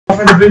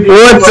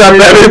What's up,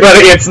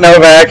 everybody? It's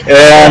Novak,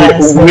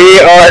 and we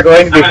are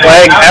going to be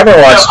playing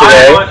Hammerwatch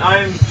today.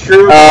 I'm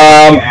true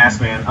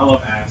ass man. I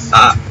love ass.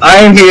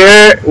 I'm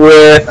here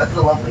with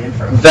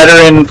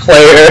veteran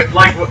player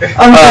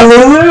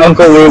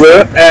Uncle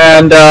Lulu,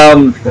 and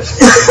I'm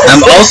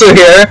also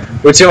here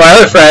with two of my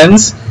other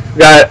friends. We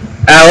got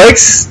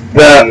Alex,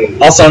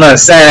 also known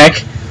as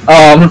Sanic,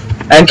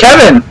 and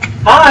Kevin,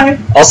 hi,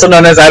 also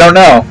known as I don't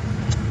know.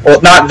 Well,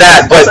 not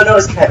that, but also known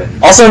as Kevin.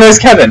 Also known as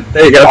Kevin.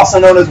 There you go. Also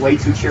known as way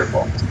too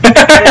cheerful.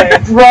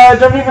 Bro,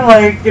 don't even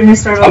get me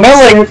started. I'm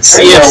gonna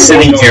see if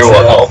sitting here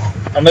will help.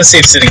 I'm gonna see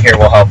if sitting here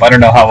will help. I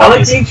don't know how well. I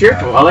like being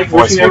cheerful. I like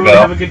wishing everyone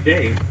to have a good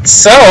day.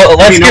 So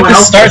let's get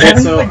this started.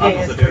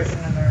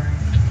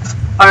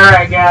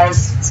 Alright,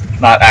 guys. It's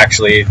not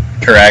actually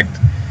correct.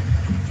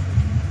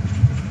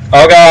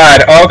 Oh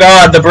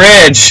god, the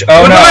bridge.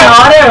 Oh no. My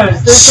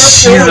autos.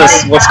 So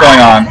Jesus, what's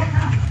going on?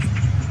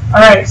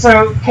 Alright,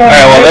 so Kevin.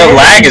 Alright, well the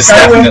lag is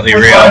definitely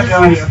real.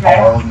 I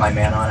rolled my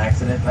man on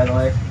accident, by the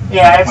way.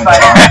 Yeah, it's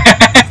fine.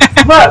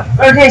 Look,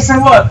 okay, so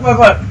look.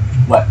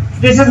 What?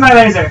 This is my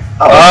laser.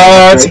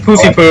 Oh, it's a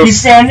poofy poof. You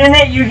stand in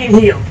it, you get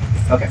healed.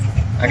 Okay.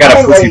 I got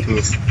a poofy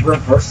poof.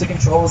 Reverse the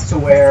controls to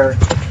where...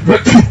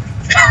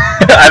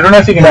 I don't know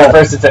if you can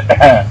reverse it to...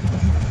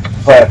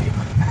 but...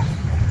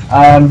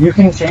 you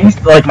can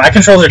change... Like, my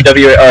controls are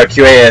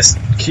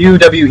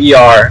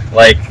QWER,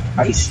 like...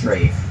 Are you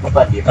straight? What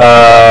button do you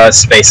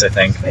space, I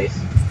think. Space?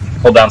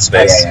 Hold down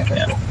space. Oh,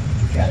 yeah. Cool.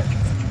 Got it.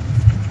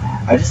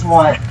 I just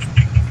want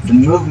the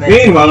movement...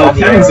 Meanwhile,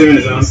 Kevin's doing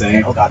his own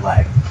thing. Oh god,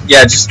 lag.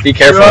 Yeah, just be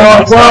careful.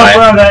 Bro,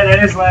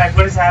 that is lag.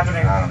 What is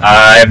happening?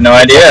 I have no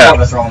idea. All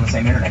of us are all on the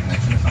same internet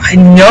connection. I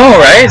know,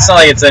 right? It's not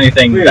like it's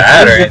anything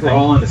bad or anything. We're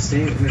all on the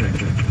same internet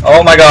connection.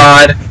 Oh my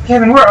god.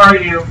 Kevin, where are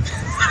you?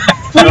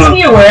 Please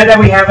be aware that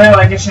we have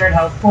a shared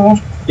health pool.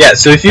 Yeah,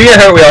 so if you get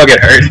hurt, we all get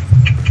hurt.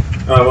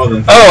 Oh, well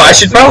then. Oh, I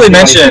should probably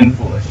mention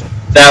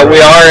that we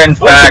are in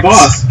fact...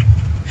 boss.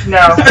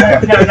 No,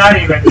 not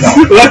even.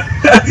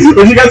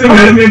 Would you guys be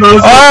mad at me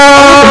about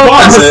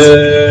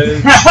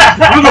this?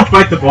 I'm gonna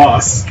fight the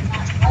boss.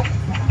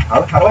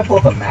 How do I pull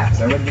up a map? Is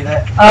everybody do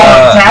that?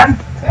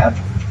 Tab?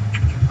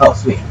 Oh,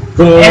 sweet.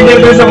 And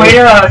there's a way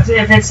to,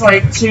 if it's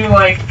too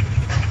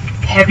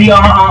heavy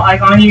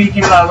on you, you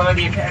can lower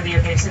the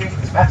opacity.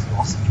 This map's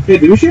awesome. Hey,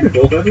 did we share the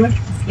gold, by the way?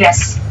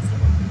 Yes.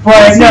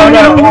 But no,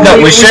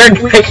 we shared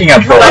picking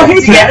up gold.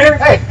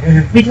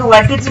 We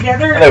collected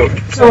together. Hello.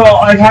 So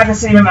I'd have the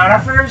same amount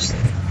at first,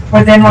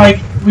 but then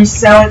we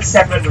sell it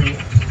separately.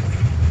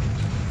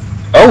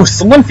 Oh,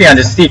 someone found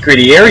a secret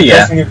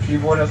area. Your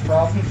keyboard has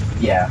problems?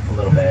 Yeah, a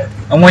little bit.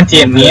 I want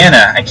that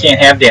mana. I can't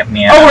have that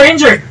mana. Oh, we're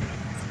injured.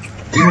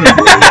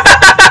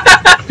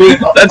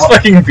 That's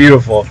fucking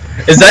beautiful.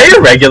 Is that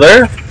your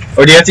regular?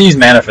 Or do you have to use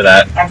mana for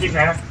that? I have to use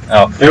mana.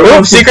 Oh.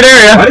 Ooh, secret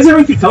area! Why does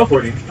everyone keep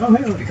teleporting? Oh,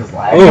 hey, because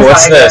lag. Ooh,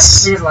 what's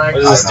this? What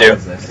does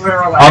this do?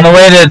 On the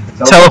way to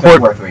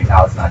teleport.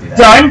 Now let's not do that.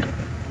 Done?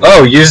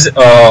 Oh, use it.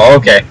 Oh,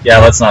 okay. Yeah,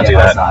 let's not do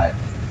that. Not.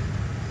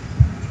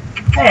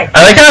 Hey,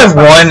 I like I have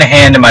one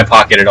hand in my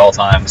pocket at all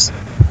times.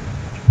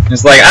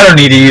 It's like, I don't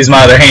need to use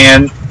my other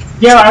hand.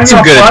 Yeah, I'm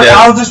too good at this.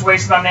 I'll just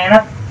waste my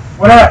mana.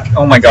 What up?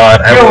 Oh my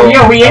god, I will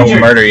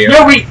murder you.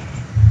 Yo, we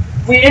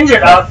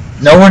injured up.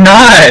 No, we're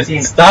not.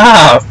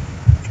 Stop.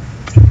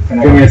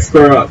 Give me a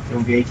square up.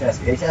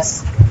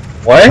 VHS.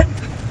 What?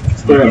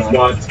 Square up.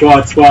 Squad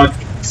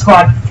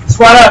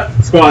up.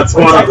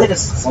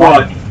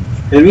 Squad.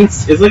 It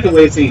means it's like a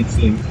way of saying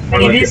team.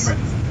 Any of these?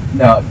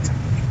 No.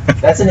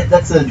 That's a.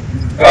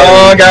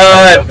 Oh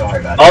god. Don't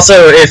worry about it.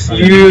 Also, if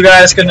you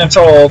guys couldn't have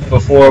told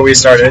before we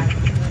started,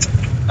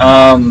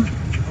 I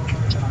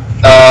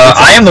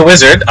am the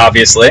wizard,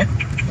 obviously.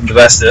 I'm the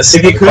bestest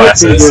of the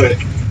classes.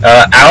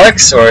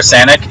 Alex or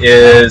Sanic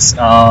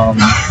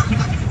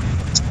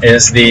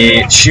is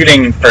the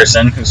shooting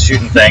person who's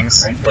shooting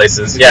things,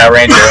 places. Yeah,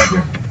 Ranger.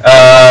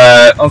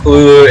 Uncle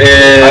Lulu is... By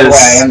the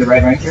way, I am the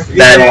Red Ranger.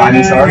 I'm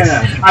in charge.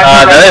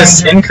 That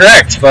is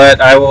incorrect,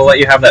 but I will let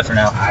you have that for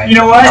now. You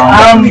know what?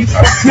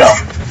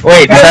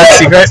 Wait, is that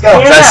secret? Is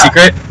that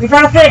secret? We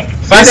found a thing.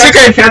 Find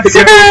secret!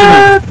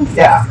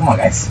 Yeah, come on,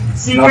 guys.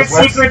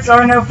 Secrets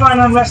are no fun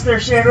unless they're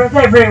shared with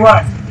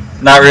everyone.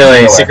 Not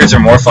really. Secrets are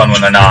more fun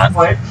when they're not.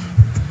 What?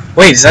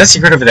 Wait, is that a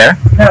secret over there?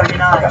 No, you're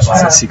not. Is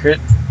that a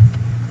secret?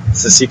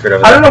 It's a secret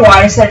over there. I don't know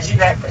why I said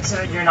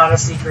you're not a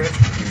secret.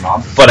 Your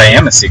mom? But I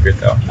am a secret,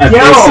 though.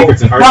 Yo,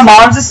 my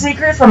mom's a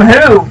secret? From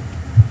who?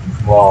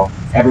 Well,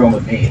 everyone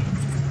with me.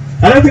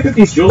 I don't think that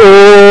these jewels...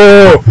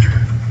 Ooh!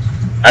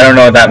 I don't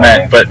know what that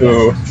meant, but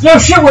ooh. Yo,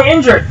 shit, we're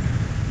injured.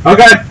 Oh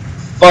god.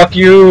 Fuck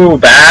you,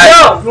 bad.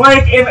 Yo,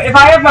 if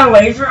I have my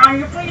laser on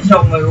you, please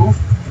don't move.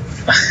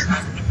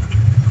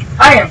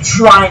 I am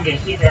trying to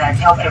hit that and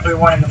help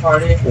everyone in the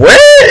party.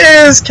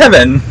 Where is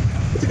Kevin?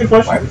 That's a good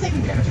question. Why are we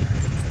taking damage?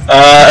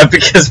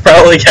 Because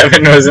probably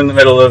Kevin was in the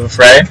middle of a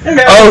fray.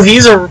 Oh,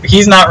 he's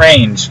not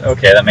range.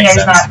 Okay, that makes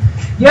sense.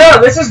 Yo,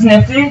 this is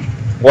nifty.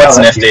 What's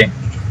nifty?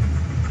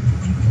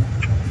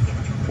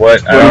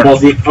 What?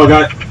 Balls deep. Oh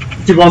god.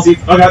 2 balls deep.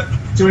 Oh god.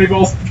 Too many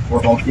balls.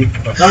 4 balls deep.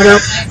 Oh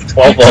god.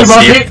 12 balls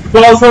deep.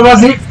 12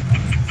 balls deep.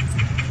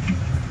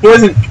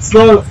 Poison,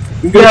 slow.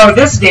 Yo,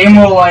 this game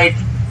will like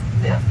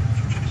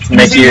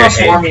Make you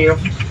transform you.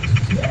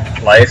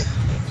 life.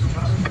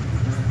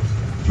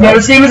 No,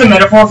 this game is a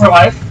metaphor for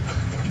life.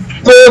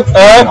 Boop!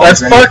 Oh, let's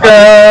fuck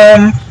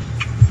them!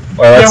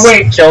 Well,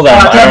 let's kill them.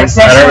 I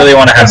don't really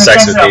want to have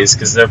sex with these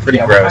because they're pretty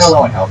gross. I don't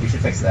want help. You should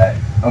fix that.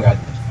 Oh god.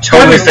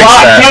 Totally fix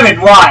that.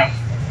 Kevin, why?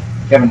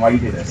 Kevin, why do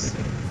you do this?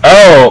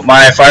 Oh,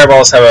 my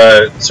fireballs have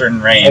a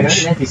certain Hey,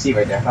 there's range. an NPC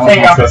right there.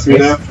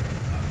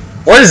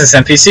 What does this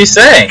NPC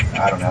say?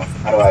 I don't know.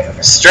 How do I?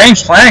 Okay.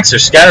 Strange planks are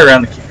scattered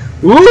around the.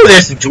 Ooh,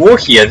 there's a door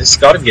here. There's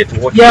got to be a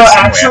door here Yo,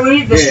 somewhere.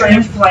 actually, the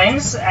strange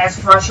planks, as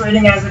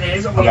frustrating as it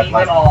is, we need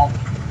them all.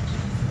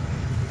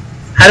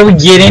 How do we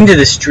get into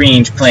the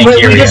strange plank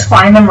area? We just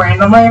find them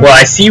randomly. Well,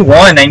 I see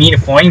one. I need to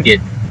find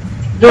it.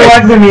 They're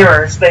like the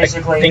mirrors,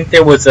 basically. I think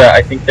there was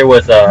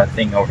a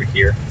thing over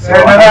here. So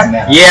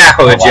Yeah,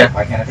 would ya?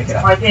 Why can't I pick it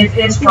up? Like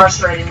it's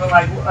frustrating, but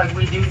like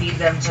we do need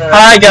them to.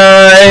 Hi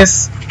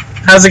guys,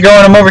 how's it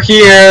going? I'm over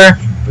here.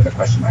 With a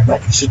question mark.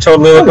 You should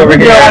totally look over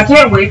here. Yo, I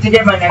can't wait to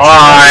get my next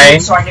Hi.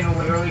 so I can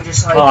literally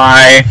just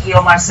like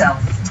heal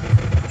myself.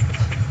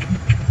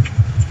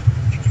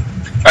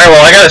 Alright,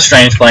 well I got a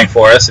strange plank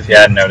for us if you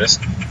hadn't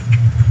noticed.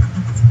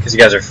 Because you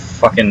guys are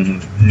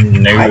fucking I'm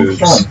killing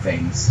noobs.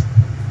 things.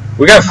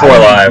 We got 4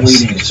 lives.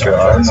 Bleeding Just stuff. I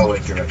don't realized. know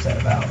what you're upset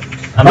about.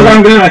 I'm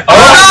gonna.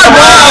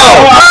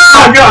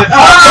 Oh god!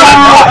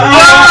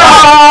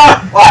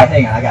 Why?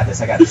 Hang on. I got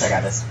this.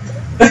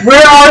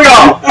 Where are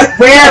y'all?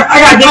 Where? I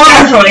got this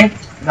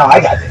actually. No, I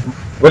got this.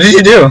 What did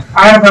you do?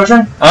 I had a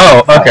potion.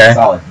 Oh, okay.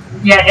 Solid.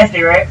 Yeah,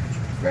 nifty, right?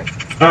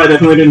 Oh, I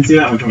definitely didn't see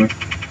that one coming.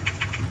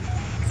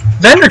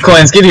 Vendor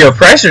coins give you a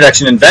price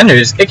reduction in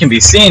vendors. It can be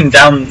seen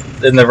down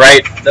in the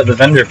right of the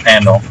vendor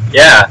panel.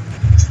 Yeah.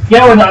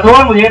 Yeah, with the other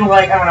one we had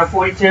like, I don't know,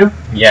 42.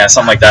 Yeah,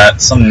 something like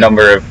that. Some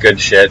number of good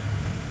shit.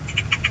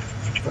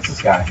 What's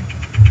this guy?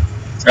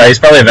 He's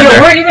probably a vendor.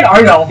 Yo, where even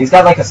are y'all? He's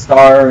got like a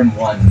star and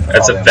one.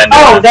 That's a vendor.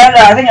 Oh, that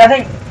I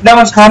think that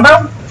one's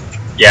combo.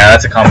 Yeah,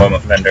 that's a combo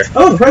vendor.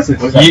 Oh, the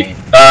president. What does that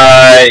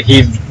mean?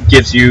 He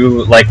gives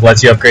you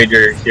lets you upgrade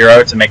your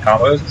hero to make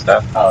combos and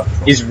stuff. Oh,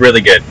 cool. He's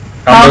really good.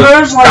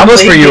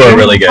 Combos for you are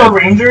really good. For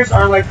Rangers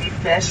are like the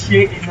best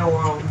shit in the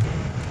world.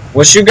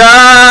 What you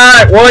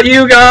got? What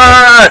you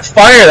got?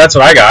 Fire. That's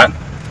what I got.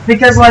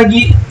 Because like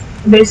you,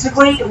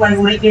 basically like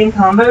late game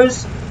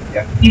combos,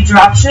 you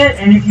drop shit,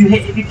 and if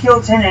you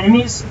kill 10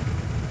 enemies,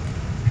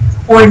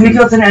 or if you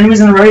kill 10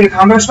 enemies in a row, your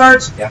combo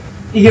starts. Yeah.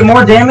 You get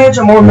more damage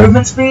and more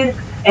movement speed,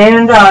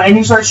 and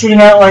you start shooting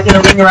out like in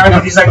a ring around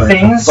with these like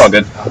things. It's all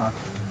good.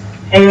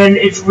 And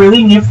it's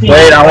really nifty.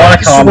 Wait, I want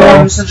a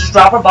combo. So just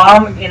drop a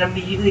bomb and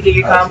immediately get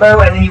your combo,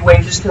 and then you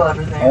wait, just kill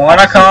everything. I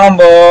want a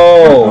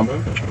combo.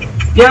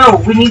 Yo,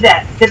 we need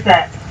that. Get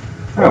that.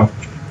 Oh.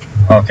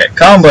 Okay,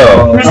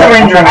 combo. Who's the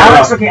ranger?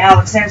 Alex. Okay,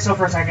 Alex, stand still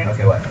for a second.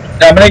 Okay, what?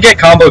 I'm gonna get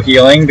combo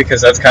healing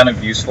because that's kind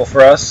of useful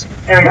for us.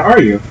 There we Where go. are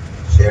you?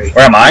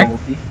 Where am I?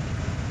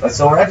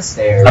 So we're at the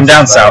stairs. I'm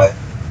down south.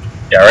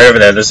 Yeah, right over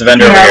there. There's a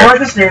vendor over Yeah, we're here. at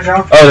the stairs,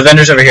 y'all. Oh, the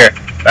vendor's over here.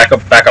 Back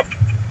up, back up.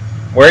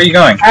 Where are you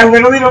going? I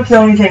literally don't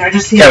kill anything. I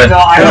just heal Kevin, y'all.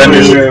 I the don't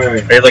vendor's.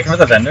 really. Are you looking for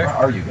the vendor? Where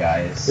are you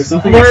guys? There's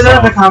something They're I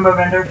saw. the combo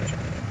vendor.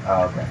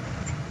 Oh, okay.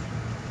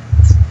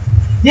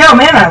 Yo,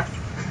 mana.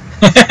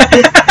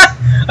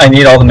 I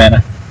need all the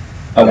mana.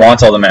 I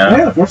want all the mana.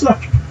 Yeah, what's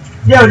up?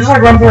 Yo, just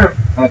like run through.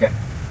 Okay.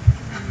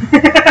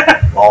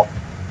 Lol.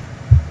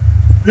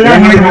 They're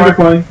not here anymore.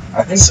 Coin.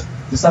 I think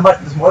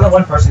does more than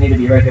one person need to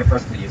be right here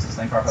first to use this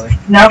thing properly?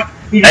 Nope.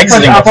 You just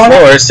Exiting push the up on it.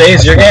 floor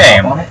saves your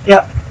game. On it?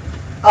 Yep.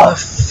 What the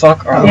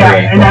fuck are Yeah,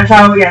 we? and that's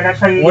how. Yeah, that's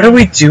how you. What are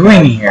we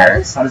doing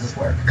here? How does this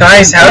work?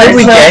 Guys, how did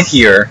we get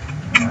here?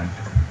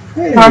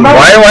 Hey. Combo?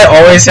 Why do I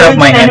always have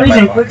my hand in enemies my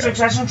in quick pocket?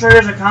 succession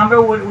triggers a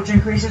combo which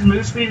increases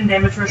move speed and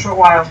damage for a short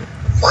while.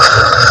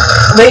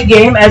 Late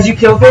game, as you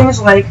kill things,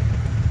 like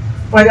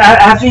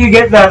after you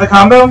get the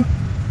combo,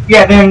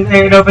 yeah, then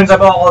it opens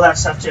up all that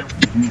stuff too.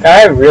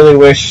 I really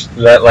wish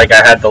that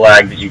I had the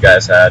lag that you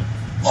guys had.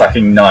 Why?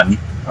 Fucking none.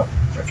 Oh,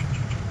 sure.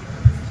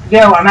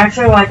 Yo, I'm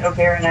actually like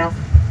okay right now.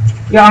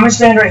 Yo, I'm gonna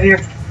stand right here.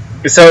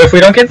 So if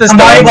we don't get this I'm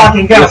body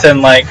blocking, go.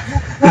 within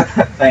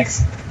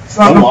Thanks.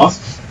 I'm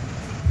lost.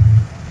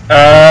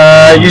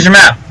 use your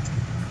map.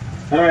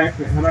 Alright,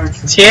 how do I...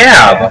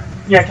 Tab.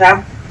 Yeah,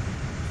 Tab.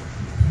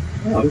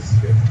 Oh, this is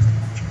good.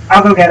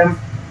 I'll go get him.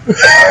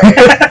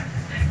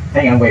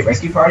 Hang on, wait,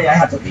 rescue party? I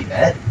have to lead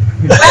that.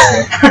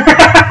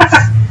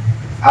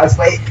 Alex,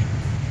 wait.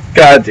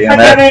 God damn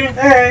it.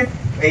 Hey!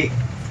 Wait.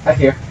 Back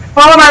here.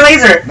 Follow my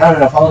laser.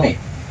 No, follow me.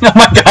 Oh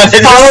my god,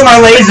 Just follow my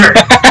laser.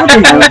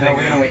 No,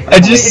 we're gonna wait. I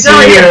just It's see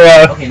over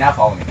your, Okay, now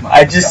follow me. Come on.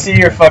 I just see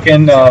your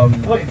fucking,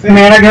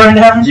 Mana going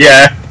down.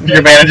 yeah,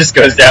 your mana just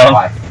goes down.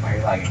 Why? Why are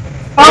you lagging?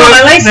 Follow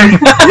my laser.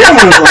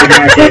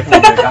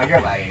 No, you're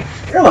lagging.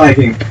 You're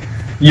lagging.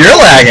 You're Wait a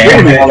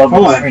lagging. minute, All over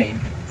hold the on. screen.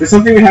 There's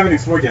something we haven't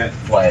explored yet.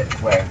 What?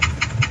 Where?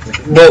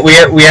 But we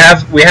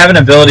have an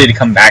ability to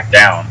come back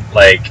down.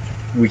 Like,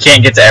 we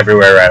can't get to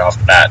everywhere right off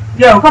the bat.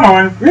 Yo, come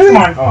on. Really?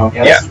 Come on. Oh.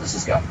 Yeah, Yeah. let's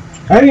just go.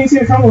 I didn't even see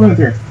the combo in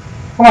there.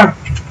 Come on.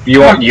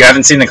 You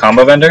haven't seen the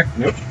combo vendor?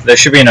 Nope. There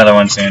should be another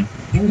one soon.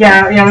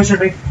 Yeah, there should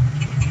be.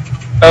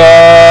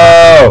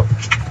 Oh!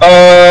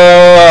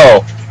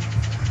 Oh!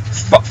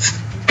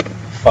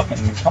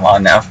 Fucking, come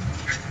on now.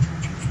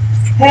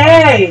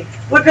 Hey!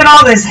 Look at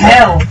all this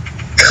hell!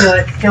 Kill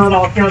it, kill it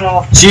all, kill it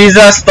all.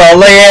 Jesus the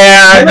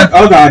land!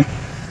 Oh god.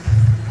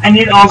 I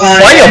need all gone.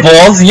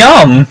 Fireballs,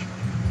 yum!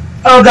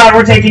 Oh god,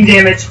 we're taking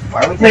damage.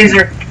 Why are we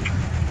Laser.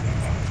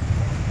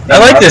 I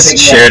like this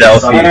shared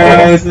elf.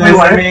 Is this Wait,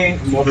 what? me?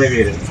 Well,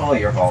 maybe it is. It's totally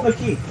your fault. Look,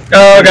 key.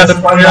 Oh, I got This the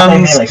is why we don't play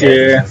jump melee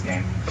scare. characters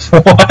in this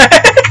game.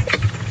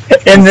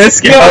 What? In this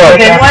game? Yo, Oh,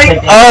 okay, like,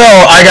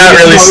 I got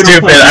really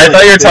stupid. I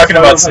thought you were talking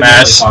about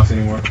Smash.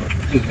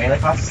 Dude, melee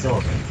class is still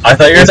open. I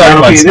thought you were talking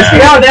about Smash.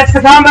 yo, that's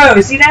the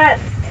combo. See that?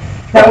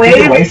 That Think wave?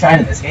 your wave shine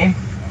in this game?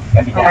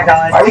 That'd be Oh my down.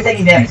 god. Why are we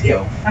taking damage,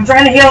 too? I'm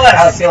trying to heal Alex,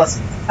 us. heal us.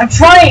 I'm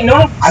trying.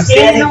 No, I'm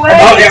stand in the standing- way.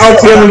 Oh, yeah,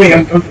 Alex, heal me.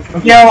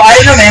 Yo, I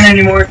don't know mana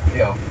anymore.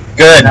 Yo,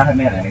 Good. not have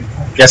mana anymore.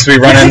 Guess we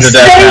run It's into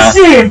death now.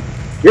 expensive.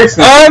 You're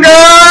Oh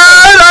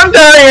god, I'm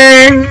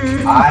dying!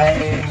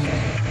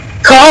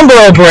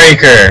 Combo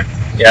breaker!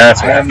 Yeah,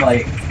 that's right. I'm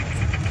like,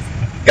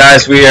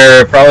 Guys, we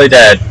are probably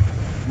dead.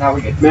 no,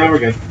 we're good. No, we're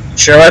good.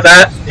 Sure about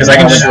that? Because I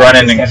can just run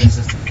in and... Kevin's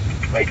just,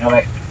 wait, no,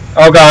 wait.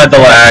 Oh god, the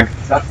lag.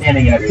 Stop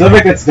standing in every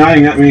Something that's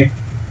dying at me.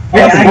 Oh,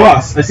 Yeah, that's a I-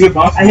 boss. I see a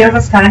boss. I heal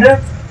us kind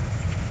of.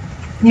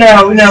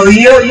 No,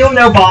 you'll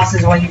know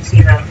bosses when you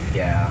see them.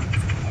 Yeah.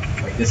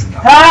 Wait, this is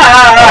not.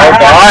 Oh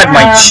god,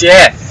 my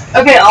shit.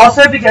 Okay,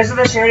 also because of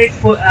the shared 8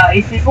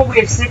 people, we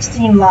have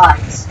 16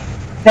 lives.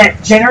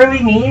 That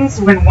generally means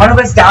when one of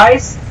us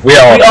dies, We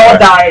all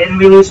die and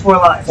we lose 4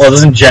 lives. Well, it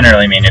doesn't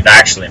generally mean, it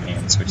actually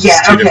means, which Yeah,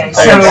 is two okay, different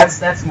Oh, things. so-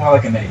 that's more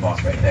like a mini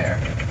boss right there.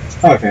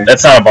 Okay.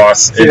 That's not a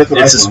boss, See, that's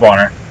what it's a I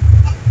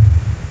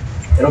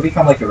spawner. It'll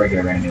become like a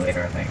regular enemy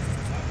later, I think.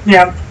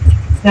 Yeah,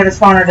 the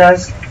spawner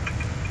does.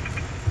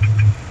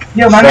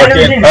 Yo, my mana Fucking,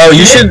 didn't oh, you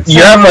hit, should,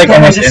 you have like can I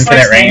almost just,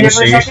 infinite stand here range, for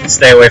so a you second? should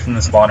stay away from the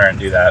spawner and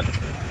do that.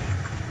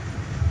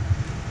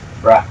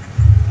 Bruh.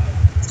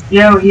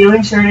 Yo,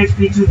 healing shared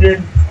HP too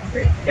good.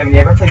 Great. Have you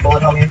ever played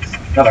bullet hell games?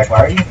 No, like,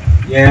 why are you?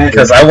 Yeah.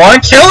 Because I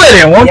want to kill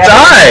it, it won't Yeah, but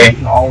die! you're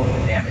taking all of the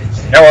damage.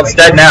 Yeah, well, it's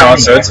dead we're now,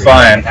 standing so it's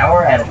everywhere. fine. Now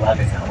we're at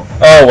 11 health.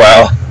 Oh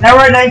well. Now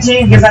we're at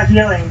 19 because I'm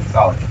healing.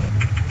 Solid.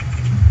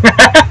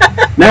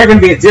 Now we're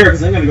gonna be at 0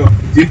 because I'm gonna go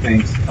do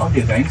things. Don't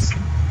do things.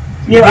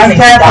 Yo, I'm Things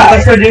Catholic, die.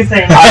 let's go do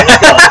things. Alright,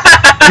 let's go.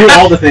 Do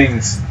all the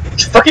things.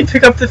 Just fucking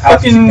pick up the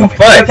Alex, fucking you Go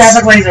Catholic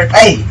butts. laser.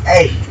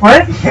 Hey!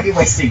 What? You can't be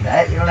wasting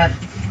that. You don't have.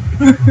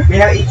 We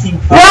have 18.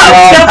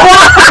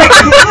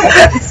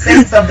 Whoa!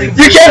 Say something.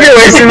 You can't be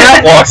wasting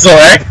that, walks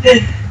away.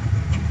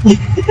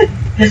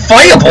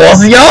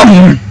 Fireballs,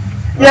 yum!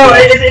 Yo,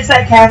 it's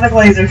that Catholic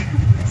laser.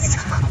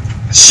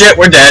 Shit,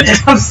 we're dead.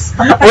 I'm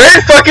sorry. We're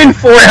at fucking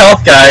 4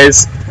 health,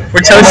 guys. We're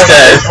toast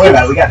dead. Wait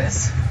about it, we got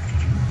this.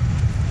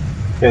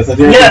 Yes, I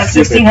do. Yeah,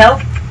 16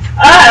 health.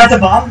 Ah, that's a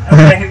bomb.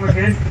 Okay, we're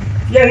good.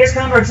 Yo, here's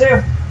combo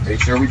too. Are you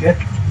sure we good?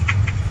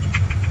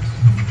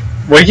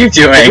 What are you If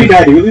we doing?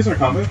 die, do we lose our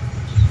combo?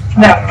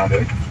 I don't know, do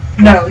we?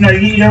 No,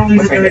 you don't lose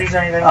What's right abilities or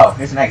anything. Oh,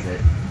 here's an exit.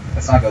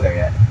 Let's not go there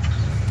yet.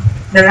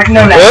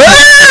 No.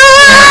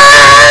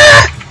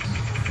 Ah!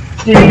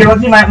 Dude, you're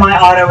lucky my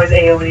auto is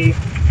AoE.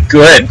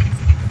 Good.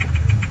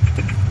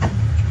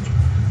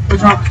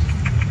 What's wrong?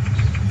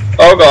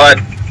 Oh god.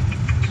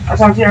 I'll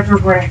talk to you after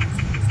recording.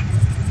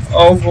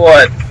 Oh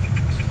god.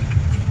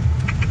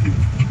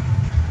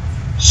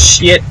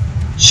 Shit.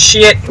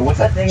 Shit. So what's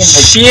that thing in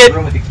Shit. the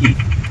room with the key?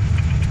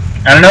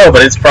 I don't know,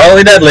 but it's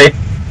probably deadly.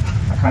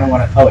 I kind of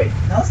want to. Oh wait, no,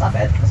 that's not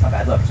bad. That's not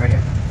bad. Look, it's right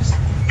here. Just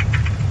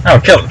Oh,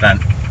 kill it then.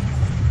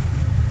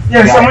 Yo,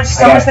 I got someone it, I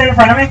got it. stand in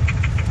front of me.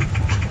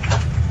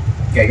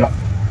 okay, go.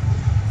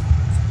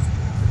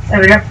 There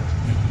we go.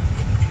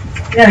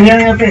 Yeah,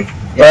 healing OP.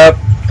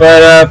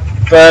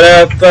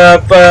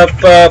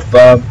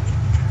 Ba-ba-da-ba-da-ba-ba-ba-ba.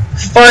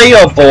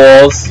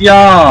 Fireballs,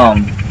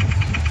 yum.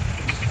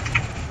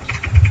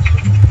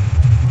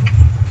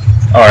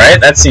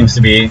 Alright, that seems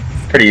to be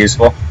pretty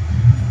useful.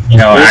 You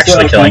know, Where's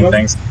actually the killing combo?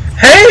 things.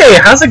 Hey,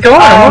 how's it going?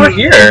 I'm over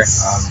here.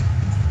 It's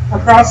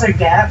across a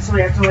gap, so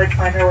we have to like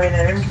find our way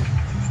there.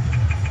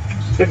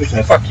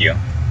 Fuck you.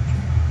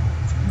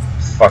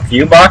 Fuck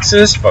you,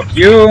 boxes. Fuck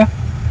you.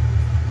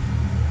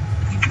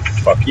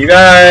 Fuck you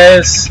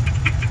guys.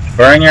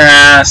 Burn your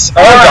ass. Oh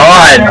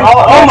god.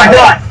 Oh my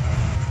god!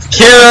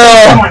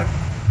 Kill! Someone.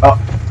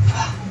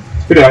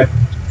 Who died?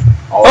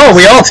 Oh,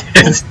 we all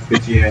did.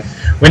 Good GA.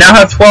 We now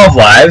have 12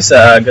 lives.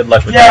 Good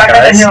luck with Yeah, I that, got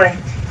that guys. healing.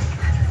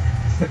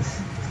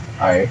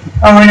 Alright.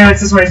 Oh, I know,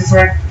 it's this way, it's this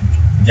way.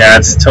 Yeah,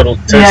 it's total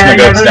Yeah,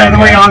 goats the down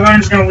way here. y'all going,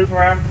 just gonna loop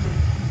around.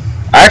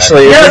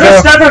 Actually, Yeah, if we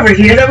there's go- stuff over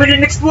here that we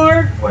didn't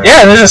explore. Where?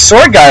 yeah, there's a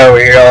sword guy over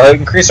here. I'll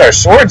increase our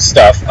sword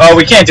stuff. Oh,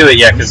 we can't do it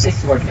yet When you because say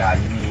sword guy,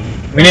 you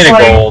mean. we need a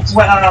Like, gold.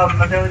 What,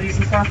 abilities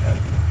and stuff?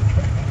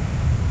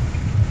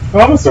 Oh,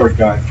 I'm a sword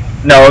guy.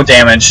 No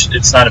damage.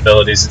 It's not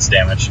abilities. It's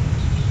damage.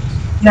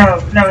 No,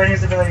 it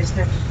is abilities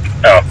too.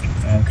 Oh,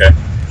 okay.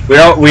 We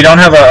don't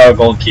have a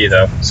gold key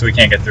though, so we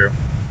can't get through.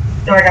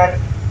 Oh, I got it.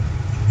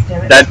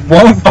 Damn it. That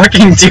won't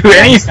fucking do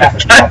anything.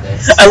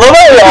 I love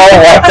how we all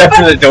walked up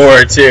to the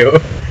door too.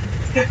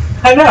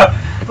 I know.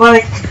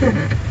 Like.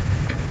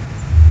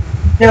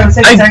 Yeah, let's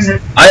take this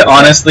exit. I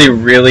honestly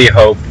really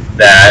hope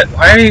that.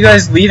 Why are you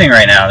guys leaving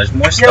right now? There's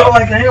more stuff. Yeah, well,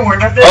 like, I didn't worry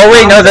about this. Oh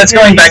wait, no, that's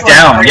going back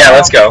down. Yeah,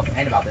 let's go.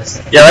 And about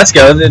this. Yeah, let's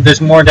go.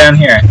 There's more down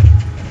here.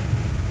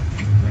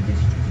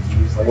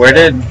 Where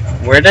did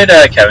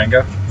Kevin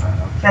go?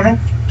 Kevin?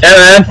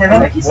 Kevin!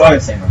 Kevin?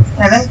 What?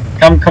 Kevin?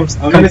 Come,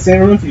 I'm in the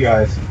same room with you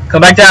guys.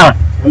 come back down.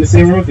 I'm in the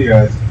same room with you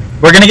guys.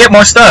 We're gonna get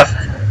more stuff.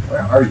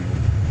 Where are you?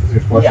 That's a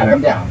good question. Yeah,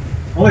 come down.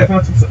 Oh wait, I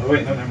found some. Oh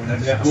wait, no, never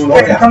mind. Yeah, I'm on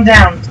Kevin, come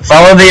down.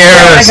 Follow the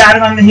I arrows. got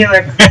it, I'm the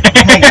healer.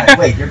 Hang on,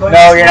 wait, you're going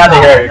No, to you're not the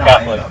hero, you're No,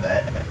 Catholic. I know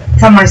that.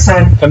 Come, my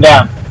son. Come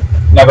down.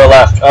 Now go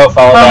left. Oh,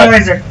 follow Follow the that.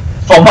 laser.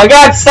 Oh my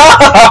God! Stop!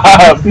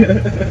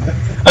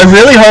 I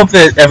really hope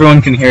that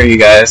everyone can hear you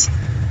guys.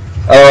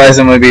 Otherwise,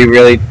 I'm gonna be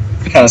really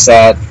kind of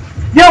sad.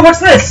 Yo, what's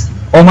this?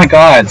 Oh my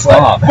God!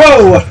 Stop!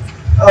 Whoa!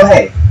 Oh,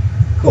 hey.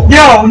 Cool.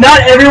 Yo, not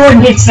everyone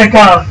needs to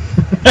come.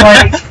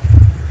 Like,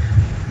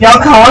 y'all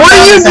calm What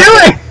are you down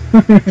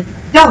a second. doing?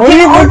 Yo,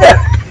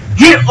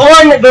 get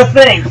on the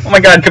thing. Oh my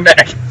God! Come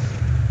back!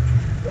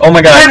 Oh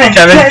my God!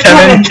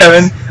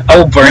 Kevin! I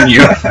will burn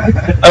you!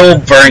 I will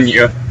burn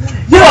you!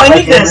 Yo, I Like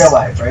need in this. real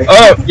life, right?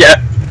 Oh yeah!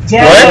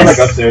 Yes. What? I'm like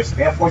upstairs.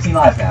 We have 14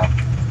 lives now.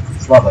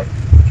 It's lovely.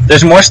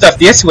 There's more stuff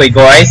this way,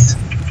 guys.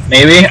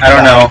 Maybe? I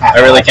don't know. I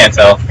really can't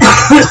tell.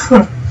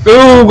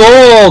 Ooh,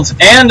 gold!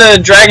 And a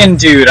dragon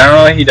dude. I don't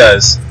know what he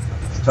does.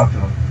 Let's talk to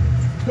him.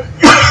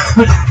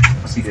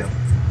 What's he do?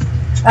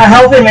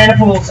 Health and mana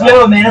pools.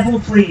 Yo, mana pool,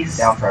 please.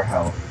 Down for our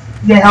health.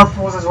 Yeah, health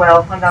pools as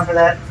well. I'm down for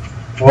that.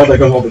 Well, that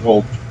goes all the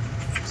gold.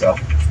 So,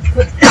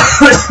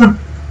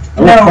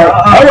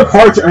 I work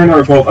hard to earn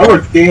our gold. I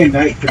work day and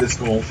night for this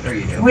gold. sure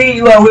you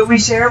do. we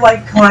share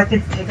like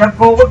collective pickup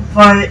gold,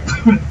 but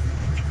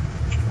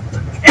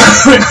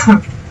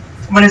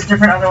but it's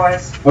different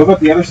otherwise. What about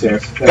the other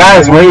stairs?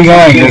 Guys, where are you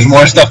going? There's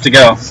more stuff to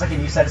go. Is this like a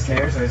new set of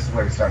stairs, or is this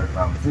where we started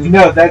from?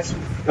 No, that's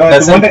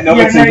That's the one a- that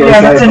Novak's Yeah, in no, goes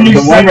yeah, that's a right. new The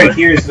one segment. right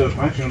here is the.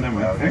 Actually, never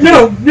mind. Actually,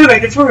 No,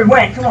 that's where we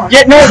went. Come on.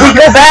 Yeah, no, we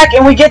go back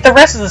and we get the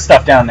rest of the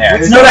stuff down there.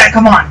 Novak,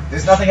 come on.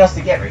 There's nothing else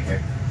to get right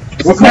here.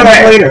 we'll come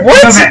back later.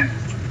 What? Novak.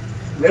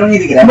 We don't need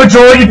to get everything.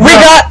 Majority. We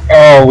got.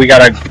 Oh, we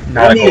got a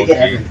not a need to gold get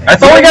key. everything. I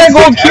thought we got a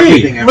gold key.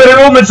 Everything.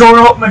 Literal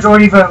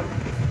majority vote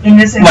in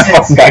this My instance.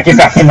 fucking God, get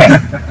back in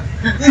there.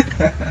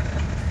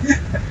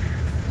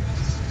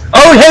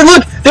 Oh, hey,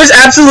 look! There's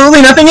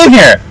absolutely nothing in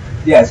here.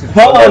 Yeah, it's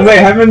Hold on, wait,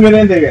 haven't been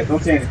in there yet.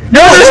 Don't say anything.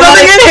 No, there's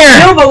nothing in here.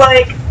 No, but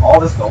like, all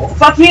this gold.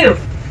 fuck you.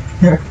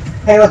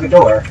 Hey, look, a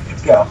door.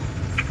 Let's go.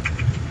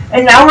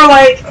 And now we're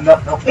like No.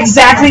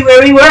 exactly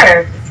where we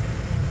were.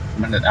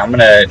 I'm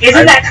gonna.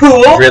 Isn't that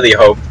cool? Really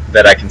hope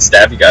that I can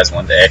stab you guys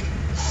one day.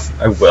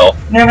 I will.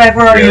 Novak,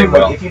 where are Really you?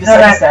 will. If you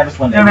decide to stab us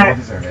one day, you will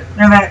deserve it.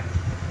 Novak.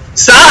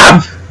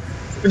 Stop!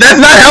 That's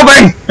not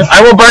helping.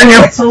 I will burn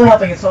you. It's slowly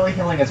helping. It's slowly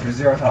healing us for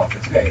 0 health.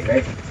 It's great,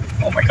 right?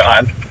 Oh my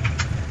God.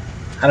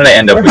 How did I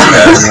end up with you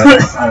guys?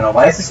 I don't know.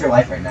 Why is this your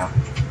life right now?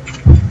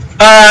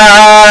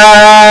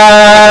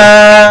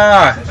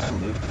 Ah! It's just a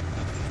loop.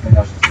 And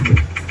that was just a loop.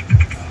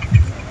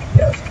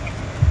 Yeah.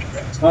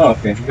 Oh,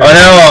 okay. Oh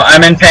no,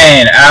 I'm in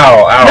pain.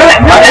 Ow, ow.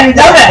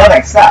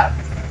 Novak, stop.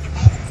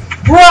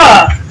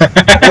 Bruh!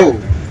 Oh.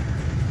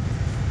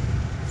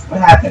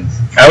 What happened?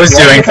 I was Do I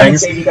doing have to come and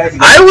things. save you guys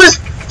again? I was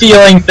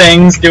feeling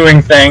things,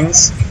 doing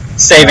things,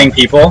 saving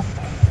people.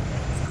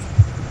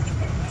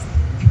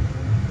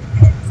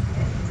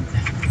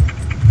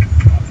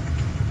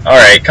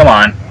 Alright, come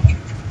on.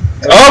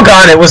 Oh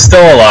God, it was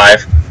still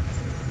alive.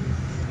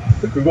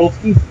 The gold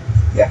key.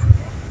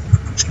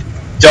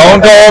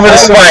 Don't go over the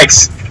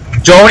spikes.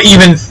 Don't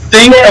even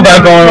think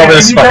about going over the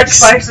If you touch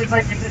spikes. spikes, it's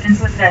like it's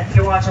instant death.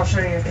 Here, watch, I'll show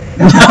you.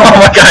 Oh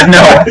my God,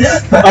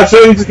 no. I'll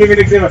show you. Just give me an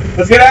example.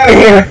 Let's get out of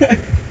here.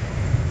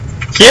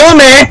 Kill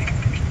me!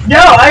 No,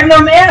 I have no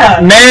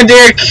mana!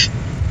 Manic!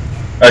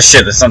 Oh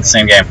shit, that's not the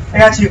same game. I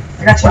got you.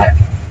 I got you. I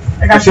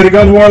I got should you.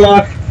 have gone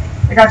Warlock.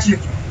 I got you.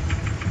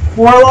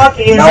 Warlock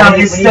is No,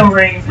 is still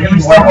ringing. We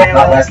need more health,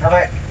 not less.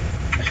 Novak.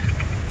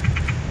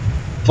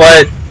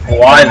 But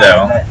why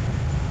though?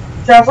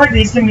 Sounds like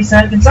these can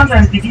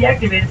sometimes be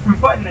deactivated from a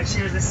button that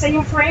shares the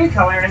same frame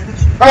color as the.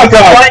 Oh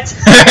God. What?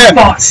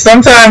 Fuck.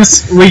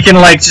 Sometimes we can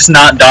like just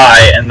not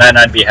die and then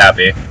I'd be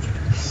happy.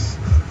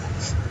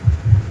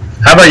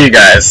 How about you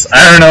guys?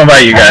 I don't know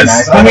about you guys.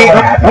 Nice. I mean,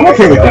 I'm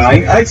okay with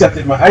dying. I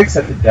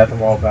accepted death a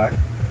while back.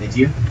 Did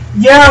you?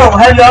 Yo,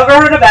 have you ever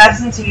heard of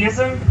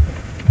absenteeism?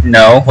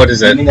 No, what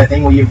is You it? mean the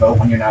thing where you vote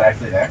when you're not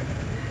actually there?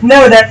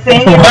 No, that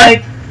thing What?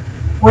 like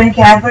when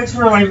Catholics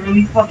were like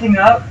really fucking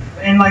up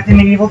in like the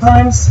medieval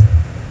times.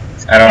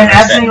 I don't And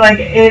understand. actually, like,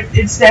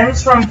 it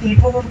stems from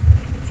people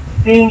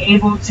being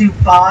able to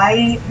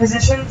buy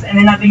positions and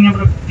then not being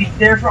able to be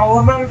there for all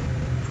of them.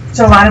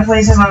 So a lot of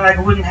places like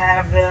wouldn't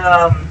have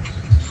the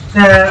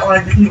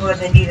people that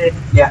they needed.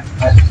 Yeah,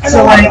 I know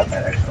So, a lot like- about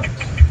that actually.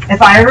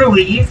 If I ever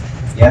leave,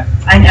 Yeah.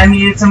 I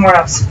needed somewhere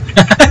else.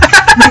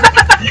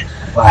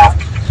 Wow.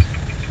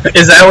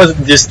 Is that was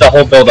just the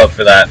whole build up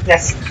for that?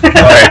 Yes.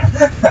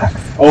 Alright.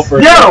 Oh,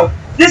 for Yo,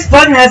 this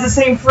button has the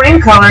same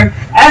frame color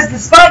as the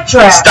spot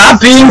trap.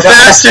 Stop being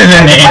faster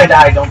than If I me.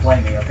 die, don't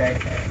blame me, okay?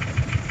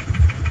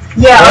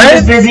 Yeah, What? I'm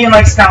just busy in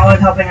like Scotland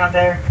helping out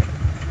there.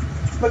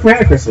 Look,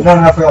 mana crystal.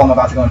 No, for real, I'm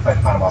about to go and fight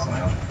the final boss on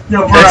my own.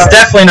 Yo, That's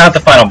definitely not the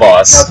final No, it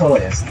boss.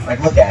 totally is. Like,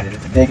 look at it.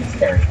 It's big and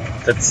scary.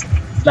 That's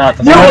not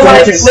the No, final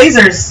like boss.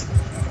 lasers.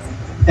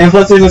 And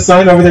plus, there's a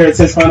sign over there that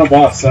says final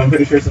boss, so I'm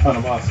pretty sure it's the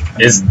final boss.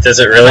 Does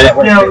it really?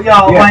 Yo,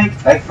 y'all, Yeah.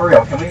 like, for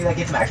real, can we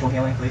get some actual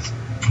healing, please?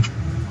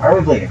 Why are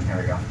we bleeding? There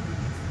we go.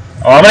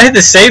 Oh, I'm gonna hit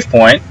the save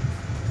point.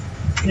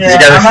 yeah, You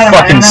guys I'm are out of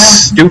fucking mana.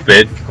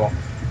 stupid. Cool.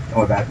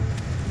 Oh, bad.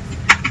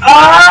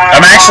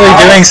 I'm actually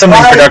doing something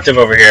Why? productive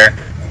over here.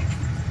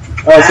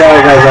 Oh,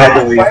 sorry guys, I had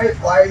to leave.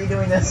 Why are you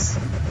doing this?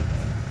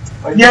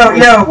 Why Yo, did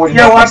you yo, waste 40 yo,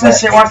 health watch like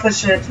this that? shit, watch this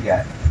shit.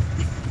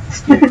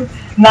 What you got?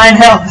 9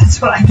 health,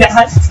 that's what I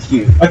got. It's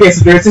cute. Okay,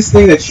 so there's this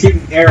thing that's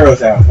shooting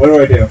arrows out. What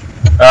do I do?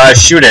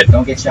 Shoot it.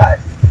 Don't get shot.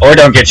 Or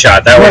don't get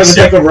shot. That No, works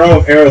there's like too. a row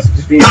of arrows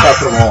just being shot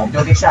from the wall.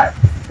 Don't get shot.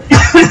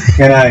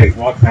 Can I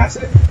walk past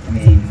it? I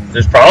mean...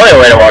 There's probably a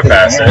way to walk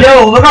past it.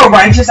 Yo, look how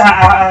righteous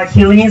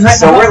healing is right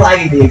So now. we're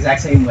lagging the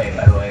exact same way,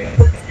 by the way.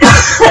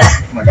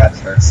 Oh my god,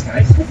 this hurts. Can I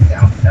just put it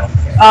down? No.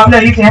 Okay. No,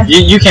 you can.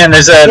 You can.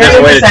 There's a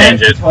way to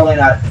change it. Totally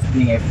not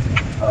being able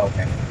to. Oh,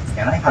 okay.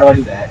 Can I? How do I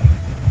do that?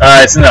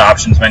 It's in the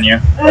options menu.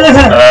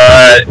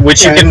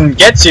 Which you can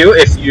get to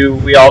if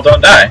we all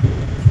don't die.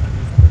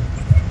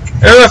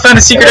 Oh, I found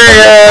a secret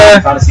I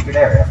area. found a secret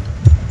area.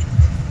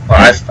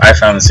 Well, I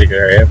found the secret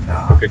area.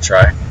 No. Good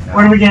try.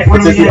 What do we get?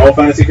 What It do we says we get? all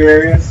found a secret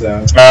area, so...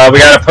 We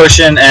got a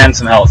potion and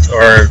some health,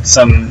 or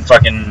some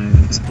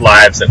fucking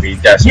lives that we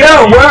desperately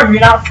Yo, need. worm,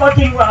 you're not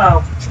fucking.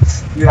 Oh.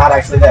 You're not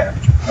actually there.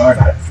 Don't worry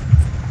about it.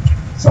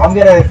 So I'm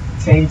gonna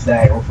change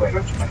that real quick.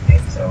 My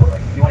name. So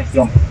like, if you want to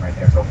heal me right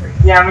there, feel free.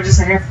 Yeah, I'm gonna just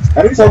sit here.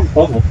 How do we solve the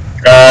puzzle?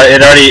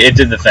 It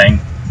did the thing.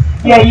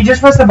 Yeah, you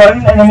just press the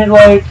button and then it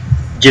like.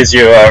 Gives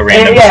you a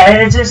random. Yeah,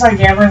 it's just like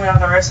gambling without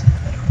the risk.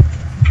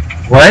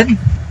 What?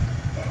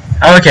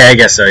 Oh, okay, I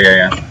guess so.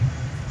 Yeah.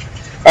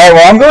 Alright,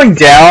 well, I'm going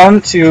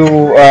down to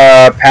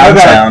Pound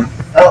Okay. Town.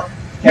 Oh.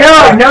 No,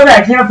 I know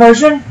that. Do you have a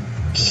potion?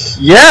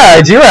 Yeah,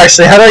 I do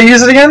actually. How do I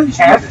use it again?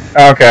 F.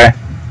 Okay.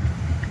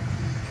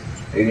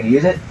 Are you gonna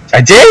use it?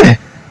 I did!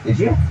 Did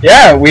you?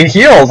 Yeah, we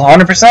healed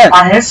 100%.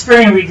 On his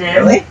screen, we did.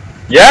 Really?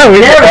 Yeah, we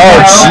did. There we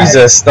Oh, go.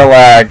 Jesus, the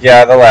lag.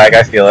 Yeah, the lag.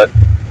 I feel it.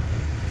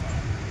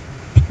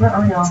 Where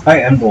are we all? I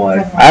am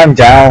blind. I'm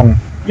down.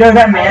 Yo,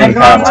 that man In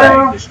gone, contact.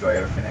 bro? Destroy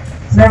everything.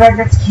 No,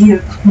 that's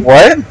cute.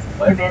 What?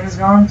 Your man is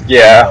gone.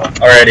 Yeah,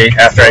 already,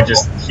 after I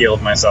just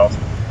healed myself.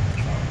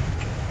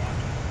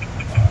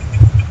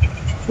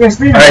 Yeah,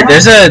 speaking of Alright,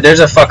 that, there's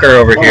a fucker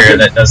over Oh, here good.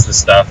 that does this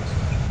stuff.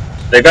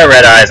 They've got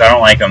red eyes. I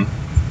don't like them.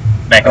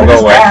 Make them Oh, go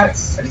just away.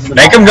 rats.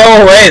 Make them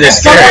go away. They're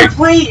Someone scary.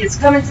 please, it's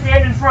coming to the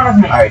end in front of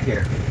me. Alright,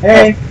 here.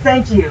 Hey!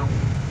 Thank you.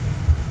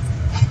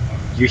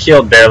 You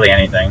healed barely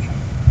anything.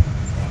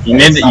 You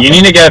need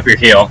to get up your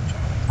heal.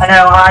 I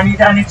know, I need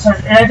to and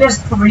it does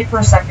 3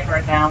 per second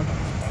right now.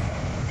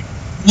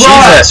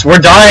 Jesus, we're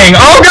dying.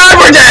 Oh God,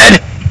 we're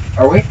dead.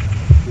 Are we?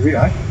 Did we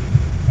die?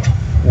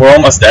 We're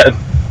almost dead.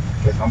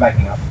 Yes, I'm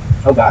backing up.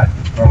 Oh god,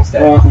 we're almost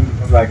dead. Well,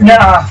 I'm back.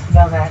 No,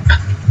 no, man.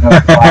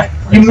 No, quiet.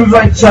 You moved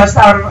like just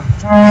out of.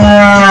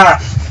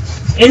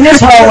 In this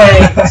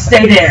hallway,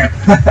 stay there.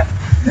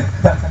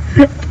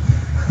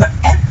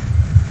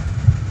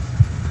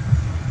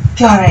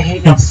 God, I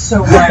hate y'all so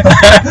much.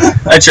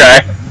 I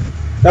try.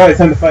 No, it's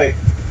time to fight.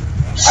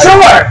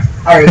 Sure!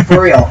 Alright,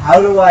 for real, how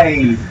do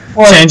I...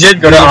 Change it.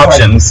 Go to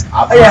options.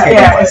 Options? Yeah, Okay,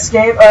 yeah, what?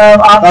 escape, Oh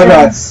god.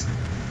 options,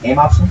 Aim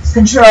options?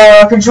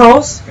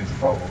 controls,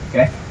 Control,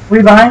 okay.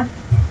 rebind,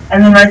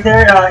 and then right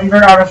there,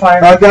 invert auto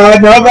fire. Oh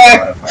god, no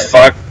back!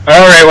 Fuck.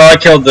 Alright, well I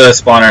killed the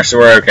spawner, so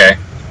we're okay.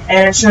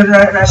 And it should,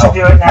 that should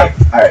do it now.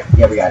 Alright,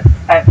 yeah, we got it.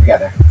 Alright. We got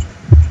there.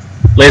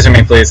 Laser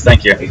me, please.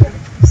 Thank you.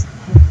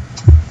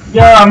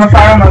 Yo, I'm gonna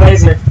fire my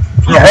laser.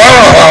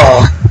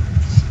 Oh!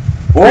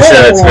 Pretty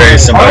sure that's very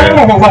similar.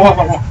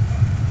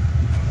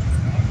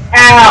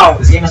 Ow!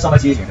 This game is so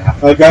much easier now.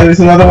 Oh god, there's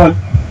another one.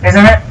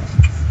 Isn't it?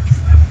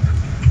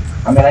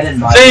 I mean, I didn't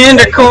mind. Find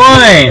a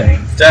coin!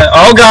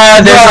 Oh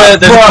God, there's a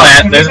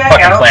plant. There's a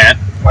fucking plant.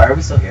 Why are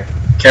we still here?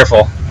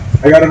 Careful.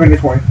 I got a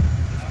coin.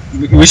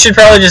 We should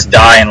probably just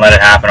die and let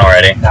it happen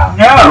already. No.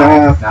 No!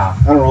 Nah, No.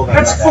 I don't roll that.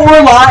 That's not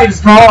 4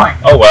 lives gone!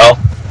 Oh well.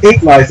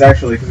 8 lives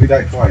actually, because we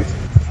died twice.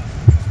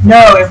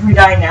 No, if we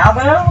die now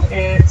though,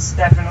 it's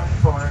definitely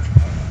 4.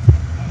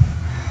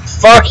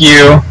 Fuck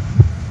you.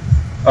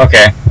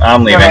 Okay,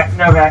 I'm leaving.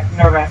 No back.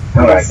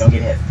 Alright, don't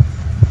get hit.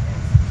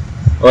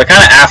 Well, they're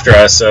kind of after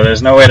us, so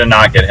there's no way to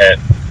not get hit.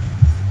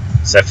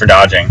 Except for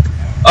dodging.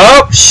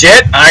 Oh,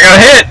 shit! I got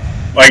hit!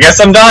 Well, I guess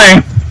I'm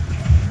dying.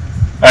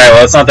 Alright,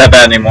 well, it's not that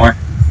bad anymore.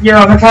 You're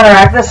gonna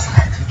counteract this?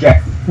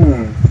 Okay.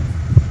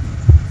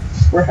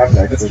 We're having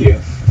that. That's cute.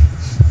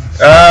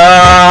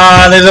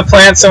 There's a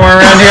plant somewhere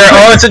around here.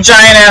 Oh, it's a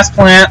giant-ass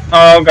plant.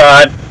 Oh,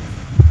 God.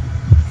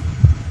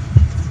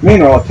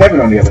 Meanwhile,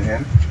 Kevin on the other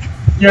hand.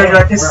 You're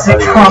like, this is Where a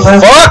are you? combo.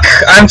 Fuck!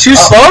 I'm too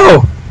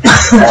slow!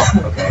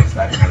 Oh, okay, it's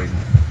not for no reason.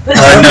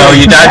 No,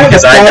 you died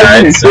because I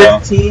died, so.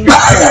 15? I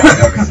died for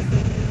no reason.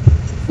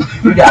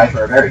 You died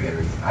for a very good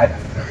reason. I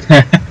died for no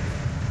reason.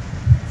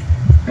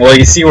 Well,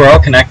 you see, we're all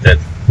connected.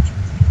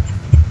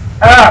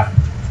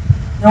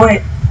 No,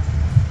 wait.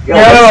 Yo,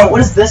 No.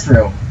 what is this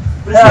room?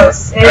 What is No,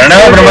 this? I don't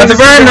know, but I'm about to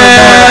burn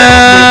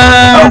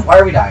Oh, them! why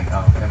are we dying?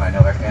 Oh, never mind.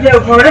 No, we're Yo,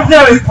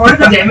 part of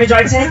the damage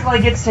I take,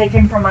 like, gets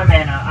taken from my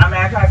mana.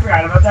 I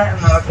forgot about that.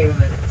 I'm not okay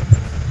with it.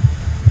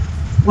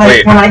 Like,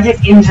 Wait. when I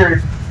get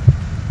injured,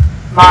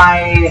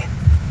 my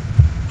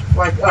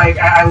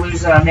I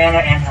lose mana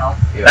and health.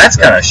 That's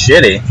kind of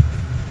shitty.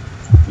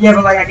 Yeah,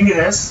 but like I can do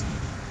this.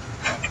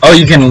 Oh,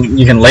 you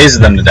can laser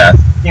them to death.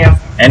 Yeah.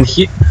 And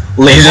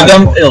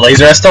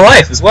laser us to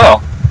life as well.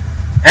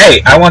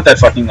 Hey, I want that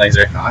fucking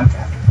laser. No, I'm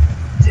tapping.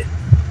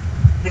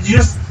 Did you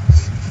just?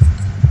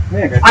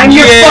 Yeah, I'm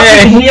your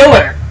fucking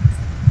healer.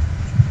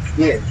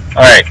 Yeah.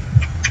 Alright.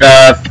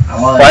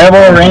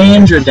 Fireball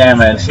range or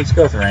damage? Let's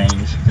go with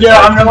range. Yeah,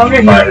 I'm no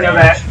longer Fire healing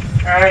range.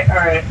 that.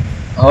 Alright.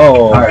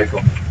 Oh. Alright,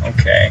 cool.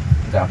 Okay.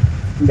 Down.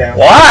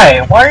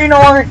 Why? Why are you no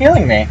longer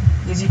healing me?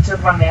 Because you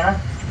took my mana.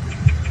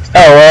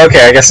 Oh, well,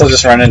 okay. I guess I'll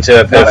just run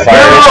into a pit of fire.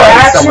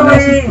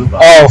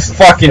 Oh,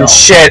 fucking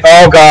shit.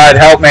 Oh, God,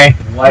 help me.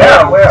 Where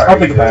are I'll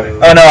think you? about it.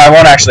 Oh, no, I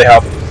won't actually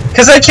help.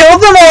 Because I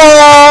killed them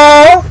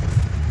all!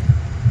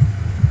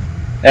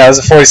 Yeah, it was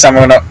a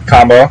 40-summon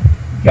combo.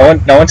 No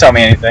one tell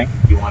me anything.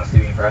 You want us to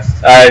be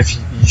impressed? If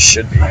you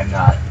should be. I'm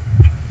not.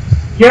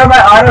 Yeah, my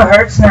auto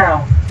hurts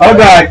now. Oh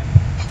god.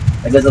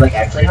 Does it like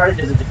actually hurt or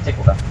does it just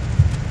tickle them?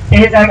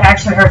 It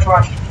actually hurts.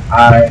 Watch.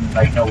 I'm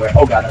like nowhere.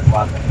 Oh god, that's a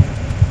lot of things.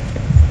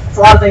 That's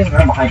a lot of things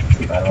that are behind you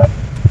too, by the way.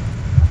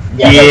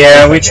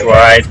 Yeah, we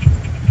tried.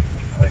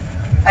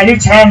 I do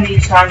 10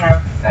 each time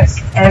now. Nice.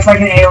 And it's like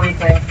an AoE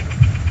thing.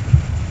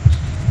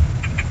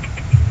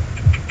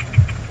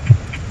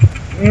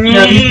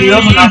 No, these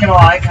deals, I'm not gonna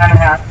lie, kind of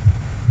hot.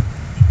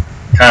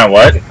 Kind of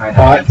what? Kind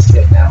Hot. of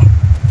shit now.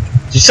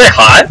 Did you say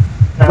hot?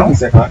 I don't No.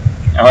 say hot.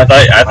 Oh, I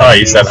thought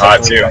you said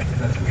hot too.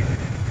 That's weird.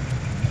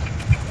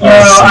 No,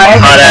 I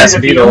haven't Hot ass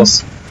tried the beetle.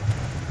 beetles.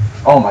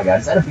 Oh my god,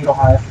 is that a beetle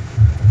hive?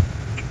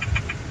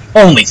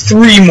 Only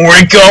 3 more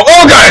to go.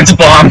 Oh god, it's a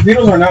bomb.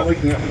 Beetles are not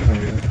waking up for some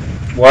reason.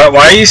 Why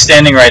are you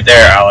standing right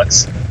there,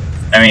 Alex?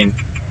 I mean,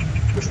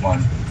 Which one?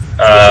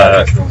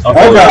 Uncle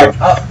Oh god.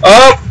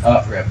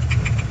 Oh, Rip.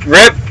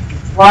 rip.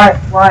 Why?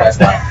 That's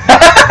why.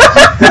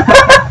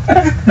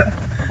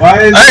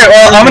 Why is Alright,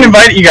 well, I'm gonna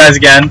invite you guys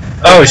again.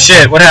 Oh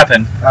shit, what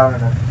happened? I don't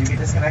know. Did you get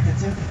disconnected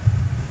too?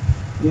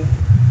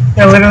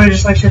 Yeah, literally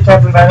just like shit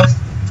talking about us.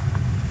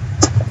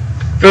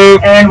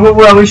 Boop. And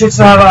well, we should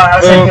still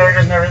have same Boop.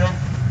 characters and everything.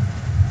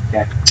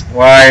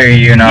 Why are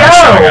you not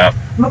showing up?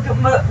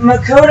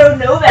 Makoto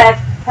Novak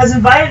has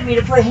invited me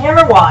to play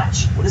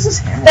Hammerwatch. What is this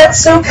hammer? That's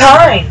so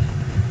kind.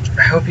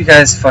 I hope you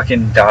guys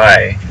fucking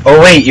die. Oh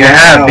wait, you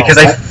have, because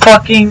I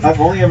fucking I've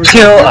only ever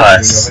kill seen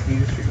us. Novak, you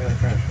just treat me like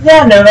trash.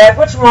 Yeah, Novak,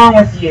 what's wrong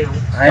with you?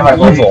 I'm Why are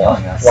you evil.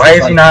 killing us? Why have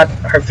Like- you not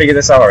figured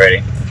this out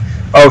already?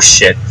 Oh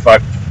shit,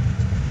 fuck.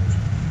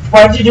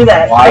 Why did you do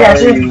that? Why I got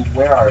are you. you?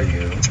 Where are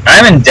you?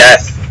 I'm in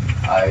death.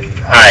 I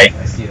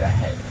see that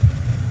head.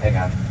 Hang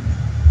on.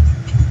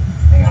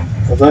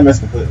 Because I missed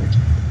completely.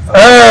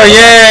 Oh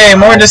yay,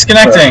 more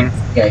disconnecting.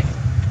 Okay.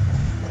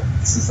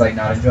 This is like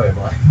not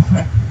enjoyable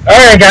anymore.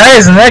 Alright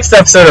guys, the next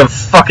episode of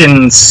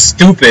fucking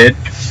stupid.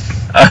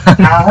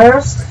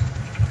 Alhurst?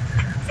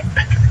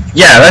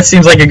 Yeah, that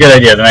seems like a good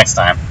idea the next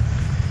time.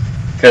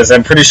 Because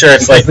I'm pretty sure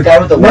it's Because like, the guy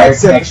with the wired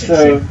Next connection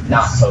episode- should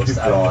not post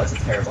at all. It's a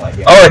terrible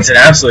idea. oh, it's an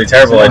absolutely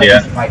terrible So,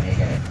 idea. you might make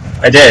it.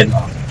 I did.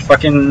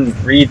 Fucking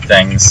read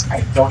things.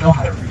 I don't know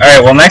how to read.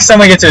 Alright, well next time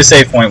we get to a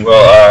save point,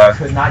 we'll,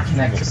 Could not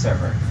connect to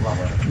server.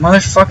 Lovely.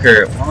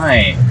 motherfucker,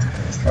 why?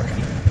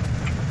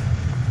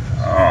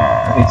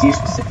 It's used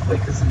specifically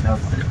because it knows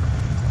that it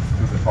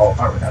would fall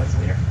apart without its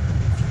leader.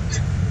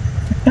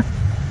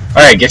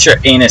 Alright, get your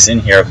anus in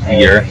here,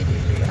 leader.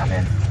 Hey, I'm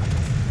in.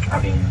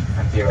 I mean,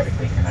 I'm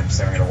theoretically in. I'm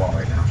staring at a wall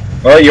right now.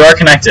 Well, you are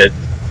connected.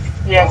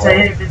 Yeah, so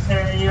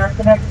you're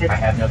connected. I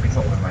have no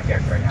control over my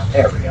character right now.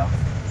 There we go.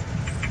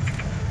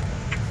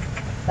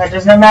 That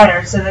does not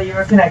matter, so that you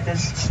are connected.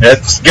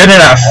 That's good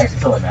enough. Actually,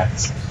 totally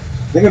matters. I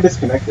think I'm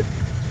disconnected.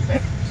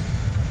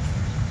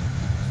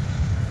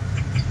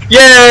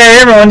 Yay,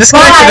 everyone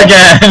disconnected Bye.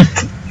 again.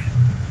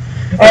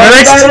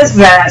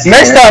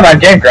 Next time on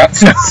Game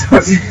Grumps.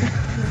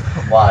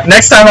 Why?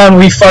 Next time on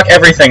We Fuck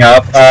Everything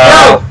Up.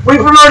 No, we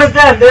promoted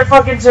them. Their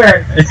fucking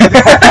turn.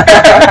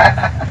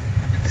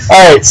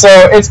 Alright, so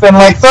it's been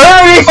like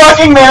 30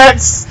 fucking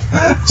minutes.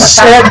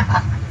 Shit.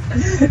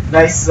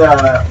 Nice,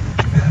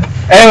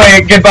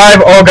 Anyway, goodbye.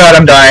 Oh god,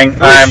 I'm dying.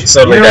 I'm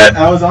totally You know what?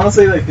 dead. I was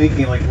honestly like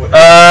thinking like what.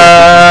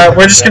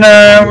 We're just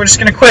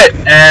gonna quit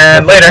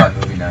and later.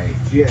 Movie night.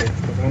 Yeah.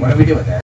 What are we doing there?